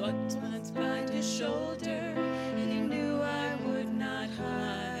 and he looked once behind his shoulder, and he knew I would not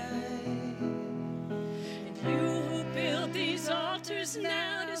hide. And you who build these altars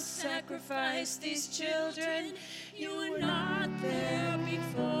now to sacrifice these children, you were not there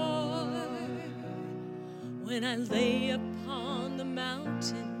before. When I lay upon the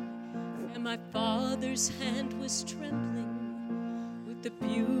mountain, and my father's hand was trembling with the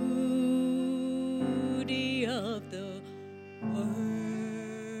beauty of the word.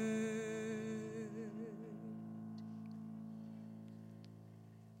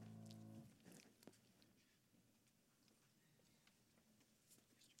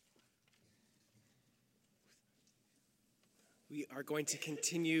 We are going to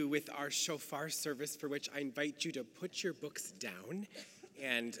continue with our shofar service, for which I invite you to put your books down.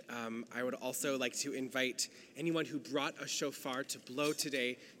 And I would also like to invite anyone who brought a shofar to blow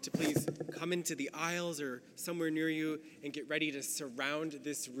today to please come into the aisles or somewhere near you and get ready to surround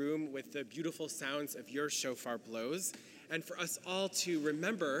this room with the beautiful sounds of your shofar blows. And for us all to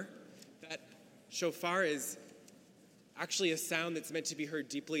remember that shofar is actually a sound that's meant to be heard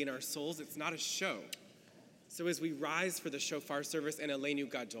deeply in our souls. It's not a show. So as we rise for the shofar service and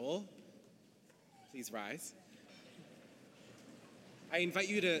Aleinu Gadol, please rise. I invite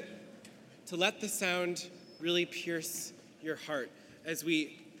you to let the sound really pierce your heart. As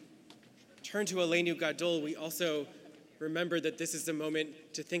we turn to Aleinu Gadol, we also remember that this is a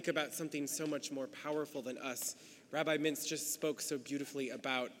moment to think about something so much more powerful than us. Rabbi Mintz just spoke so beautifully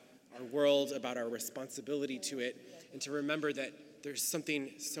about our world, about our responsibility to it, and to remember that there's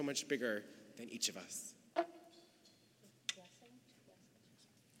something so much bigger than each of us.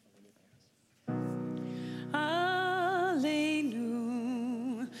 Aleinu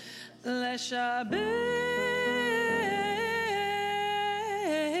leshabeh.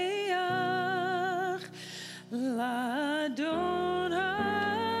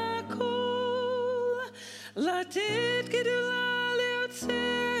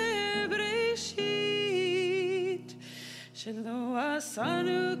 שלא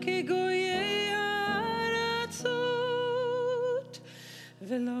עשנו כגויי הארצות,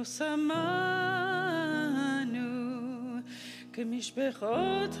 ולא שמענו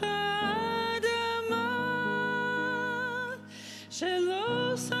כמשפחות האדמה,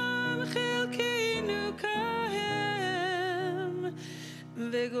 שלא שם חלקנו כהם,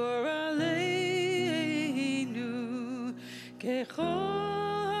 וגורלנו ככל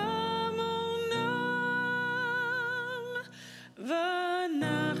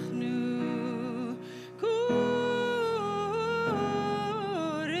ואנחנו קוראים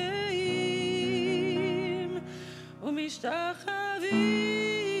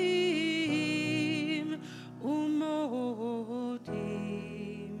ומשתחווים ומודים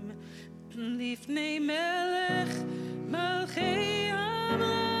לפני מלך מלכי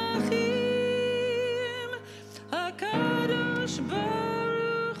המלכים הקדוש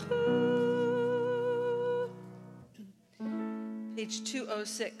ברוך הוא. Page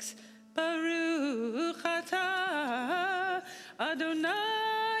 206. Baruch atah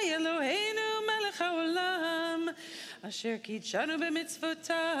Adonai Eloheinu melech haolam asher kidshanu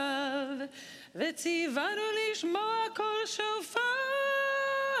b'mitzvotav v'tzivanu lishmoa kol shofar.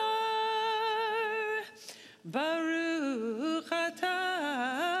 Baruch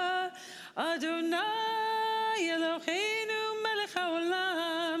atah Adonai Eloheinu melech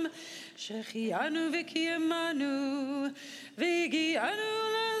haolam שהחיינו וקיימנו והגיענו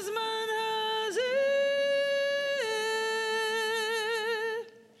לזמן הזה.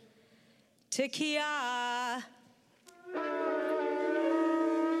 תקיעה.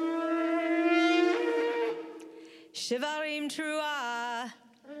 שברים תרועה.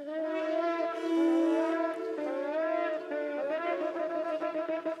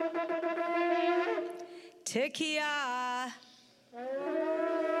 תקיעה.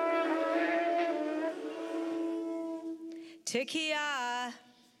 תקיעה.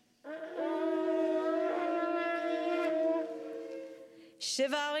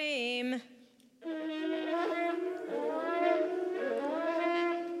 שברים.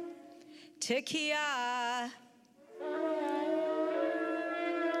 תקיעה.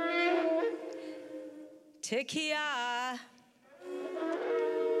 תקיעה.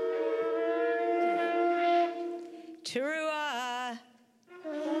 תרועה.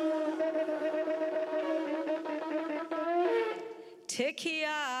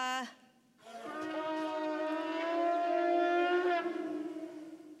 תקיעה.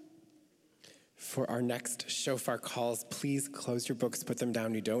 For our next shofar calls, please close your books, put them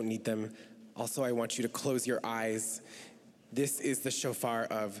down. You don't need them. Also, I want you to close your eyes. This is the shofar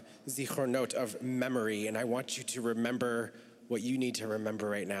of zichronot, of memory, and I want you to remember what you need to remember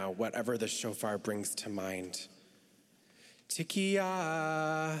right now, whatever the shofar brings to mind.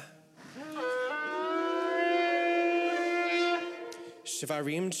 Tikiyah.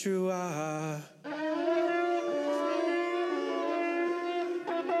 Shvarim Trua.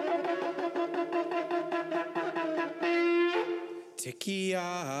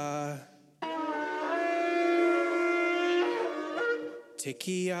 Tikiyah.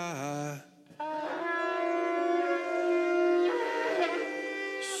 Tikiyah.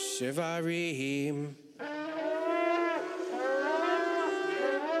 Shivarim.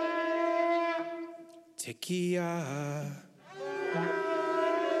 Tikiyah.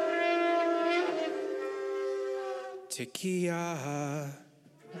 Tikiyah.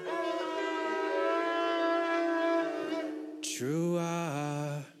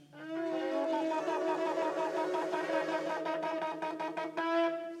 Trua.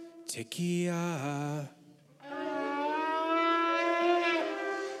 Tikiyah.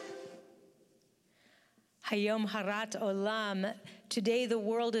 Hayom Harat Olam. Today the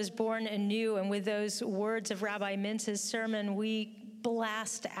world is born anew, and with those words of Rabbi Mintz's sermon, we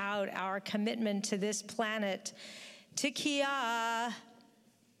blast out our commitment to this planet. Tikiyah.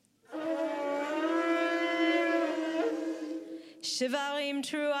 Shivarim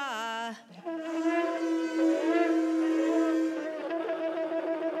Trua.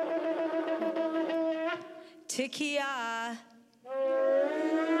 Tikiyah.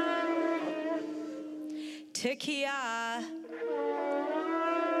 Tikiyah.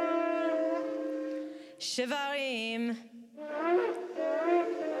 Shivarim.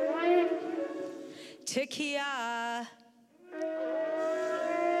 Tikiyah.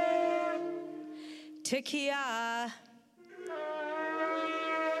 Tikiyah.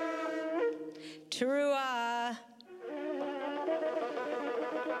 Teruah.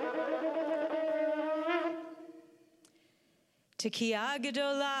 Tikiyah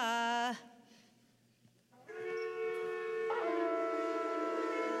Gedolah.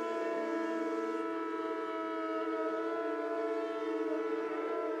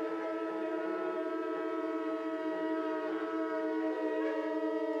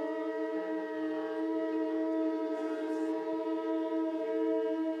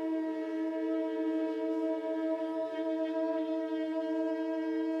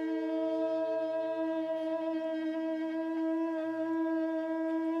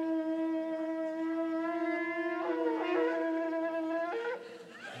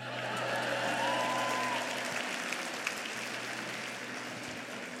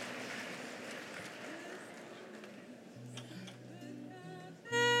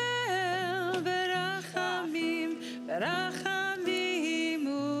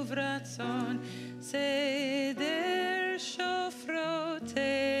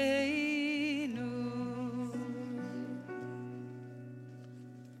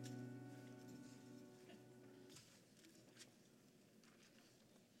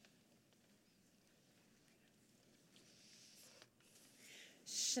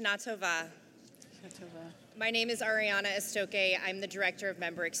 Shana Tova. My name is Ariana Estoque. I'm the Director of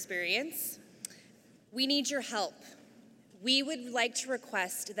Member Experience. We need your help. We would like to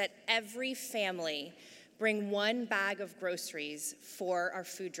request that every family bring one bag of groceries for our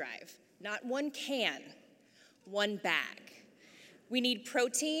food drive. Not one can, one bag. We need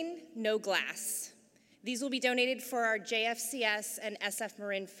protein, no glass. These will be donated for our JFCS and SF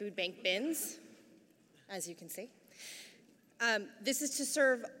Marin Food Bank bins, as you can see. This is to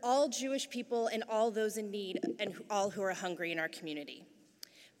serve all Jewish people and all those in need and all who are hungry in our community.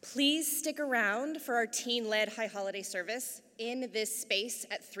 Please stick around for our teen-led high holiday service in this space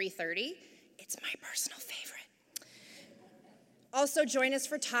at 3:30. It's my personal favorite. Also join us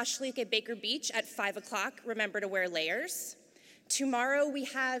for Tashlich at Baker Beach at 5 o'clock. Remember to wear layers. Tomorrow we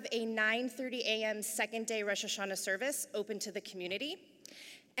have a 9:30 a.m. second day Rosh Hashanah service open to the community.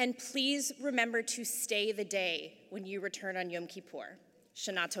 And please remember to stay the day when you return on Yom Kippur.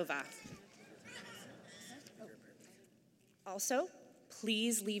 Shana Tova. Also,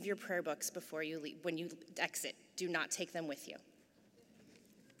 please leave your prayer books before you leave. When you exit, do not take them with you.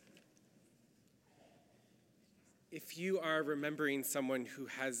 If you are remembering someone who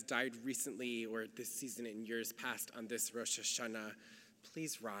has died recently or this season in years past on this Rosh Hashanah,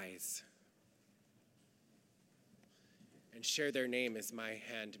 please rise and share their name as my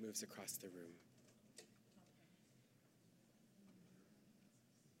hand moves across the room.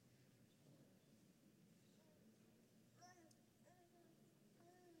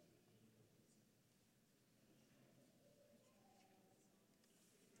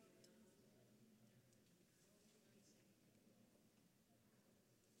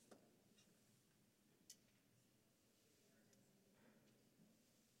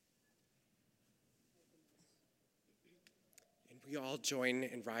 We all join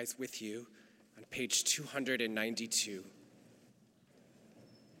and rise with you on page 292.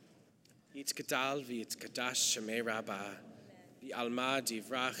 Yitkadal v'yitkadash shemei Rabbah, v'alma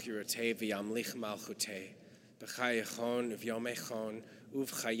divrach yirotei v'yamlich malchutei, b'chayechon v'yomechon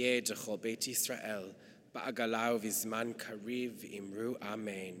uv'chayeh dechol Beit Yisrael, ba'agalau v'zman kariv v'imru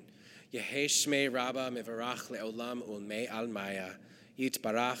amen. Yehei shmei Rabbah mevarach le'olam ulmei almaya,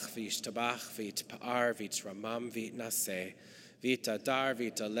 yitbarach v'yishtabach v'yitpa'ar v'yitramam v'yitnaseh, V'itadar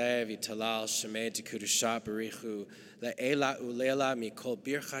v'itale v'talal shemei d'kudusha barichu le'ela u'leila mikol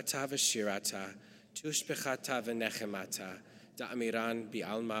birchata v'shirata tushbechata v'nechemata da'amiran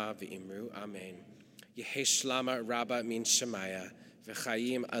bi'alma v'imru amen. Yehei shlama rabba min shemaya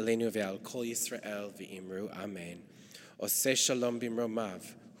v'chayim aleinu ve'al kol Yisrael v'imru amen. Oseh shalom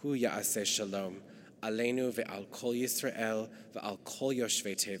bimromav hu ya'aseh shalom aleinu ve'al kol Yisrael ve'al kol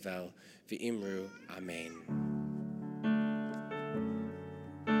yoshvei tevel v'imru amen.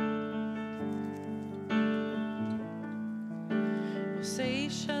 Say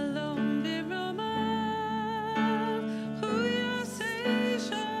shalom b'romav, hu yaseh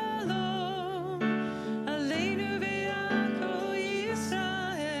shalom, aleinu ve'al kol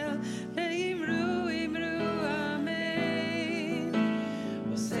Yisrael, ve'imru imru amen.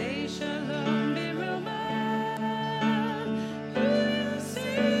 Say shalom b'romav, hu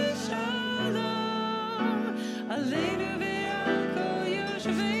yaseh shalom, aleinu ve'al kol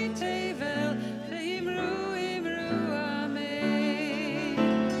yoshvei tevel, ve'imru imru amen.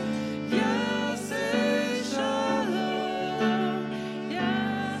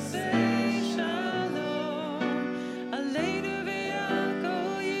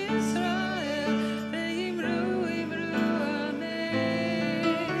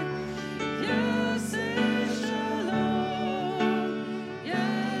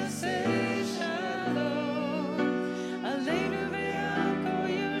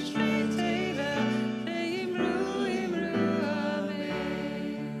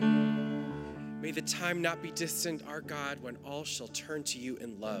 May the time not be distant, our God, when all shall turn to you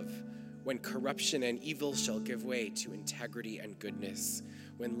in love, when corruption and evil shall give way to integrity and goodness,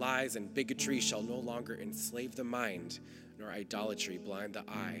 when lies and bigotry shall no longer enslave the mind, nor idolatry blind the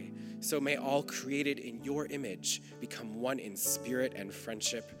eye. So may all created in your image become one in spirit and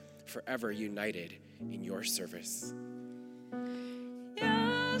friendship, forever united in your service.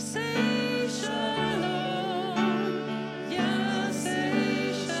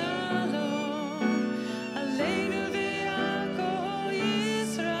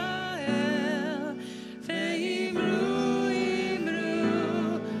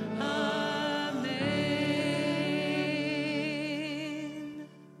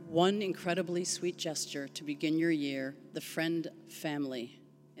 One incredibly sweet gesture to begin your year, the Friend family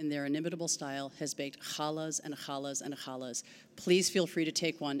in their inimitable style, has baked challahs and challahs and challahs. Please feel free to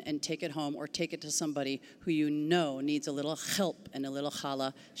take one and take it home or take it to somebody who you know needs a little help and a little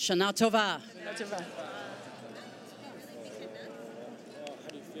challah. Shana Tova. Shana Tova.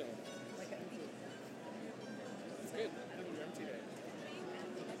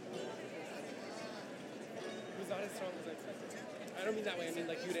 Not as strong as I expected. I don't mean that way. I mean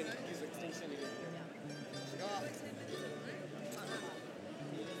like you didn't use extinction. You didn't.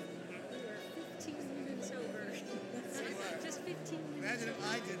 15 minutes over. Just 15 minutes. Imagine if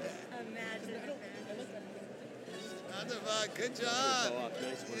I did that. Imagine. Nadav, good job. Yay,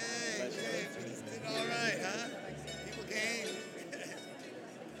 yay. Did all right, huh? People came.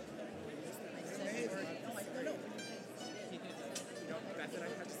 Beth and I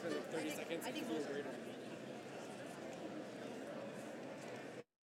had to spend like 30 seconds.